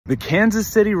The Kansas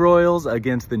City Royals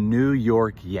against the New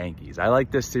York Yankees. I like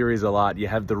this series a lot. You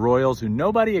have the Royals, who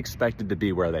nobody expected to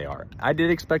be where they are. I did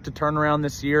expect a turnaround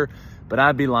this year, but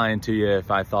I'd be lying to you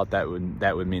if I thought that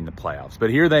would mean the playoffs.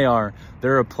 But here they are.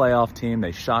 They're a playoff team.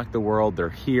 They shocked the world. They're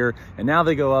here. And now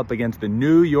they go up against the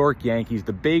New York Yankees,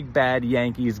 the big bad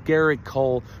Yankees, Garrett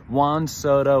Cole, Juan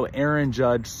Soto, Aaron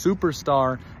Judge,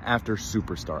 superstar after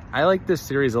superstar. I like this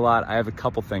series a lot. I have a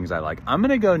couple things I like. I'm going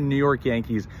to go New York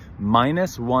Yankees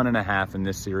 -1.5 in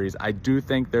this series. I do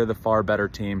think they're the far better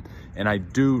team, and I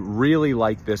do really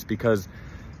like this because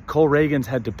Cole Ragans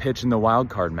had to pitch in the wild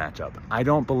card matchup. I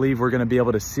don't believe we're going to be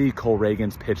able to see Cole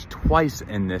Ragans pitch twice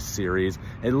in this series,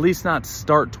 at least not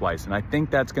start twice, and I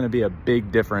think that's going to be a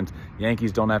big difference.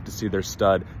 Yankees don't have to see their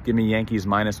stud. Give me Yankees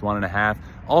 -1.5.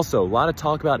 Also, a lot of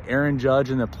talk about Aaron Judge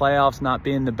in the playoffs not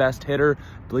being the best hitter.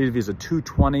 I believe he's a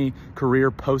 .220 career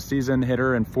postseason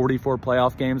hitter in 44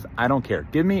 playoff games. I don't care.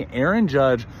 Give me Aaron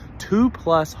Judge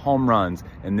 2+ home runs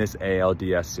in this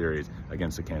ALDS series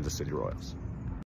against the Kansas City Royals.